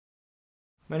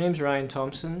My name's Ryan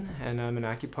Thompson, and I'm an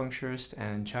acupuncturist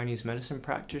and Chinese medicine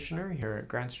practitioner here at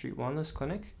Grant Street Wellness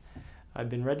Clinic. I've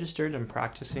been registered and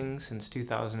practicing since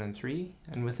 2003,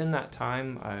 and within that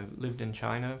time I've lived in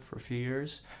China for a few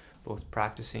years, both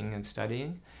practicing and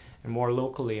studying. And more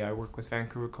locally, I work with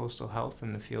Vancouver Coastal Health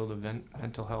in the field of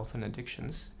mental health and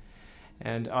addictions.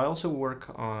 And I also work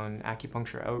on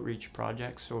acupuncture outreach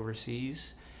projects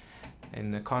overseas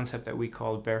in the concept that we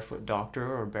call barefoot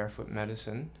doctor or barefoot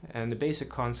medicine. And the basic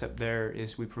concept there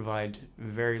is we provide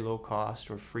very low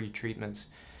cost or free treatments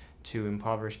to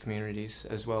impoverished communities,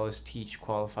 as well as teach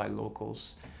qualified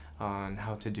locals on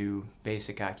how to do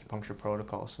basic acupuncture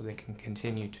protocols so they can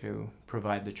continue to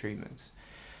provide the treatments.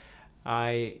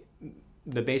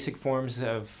 The basic forms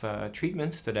of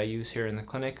treatments that I use here in the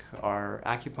clinic are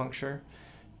acupuncture,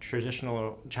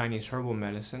 traditional Chinese herbal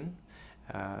medicine,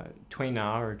 Tui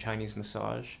Na or Chinese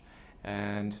massage,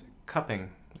 and cupping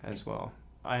as well.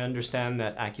 I understand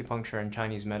that acupuncture and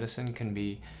Chinese medicine can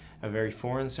be a very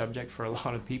foreign subject for a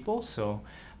lot of people, so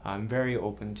I'm very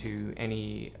open to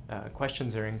any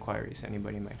questions or inquiries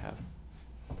anybody might have.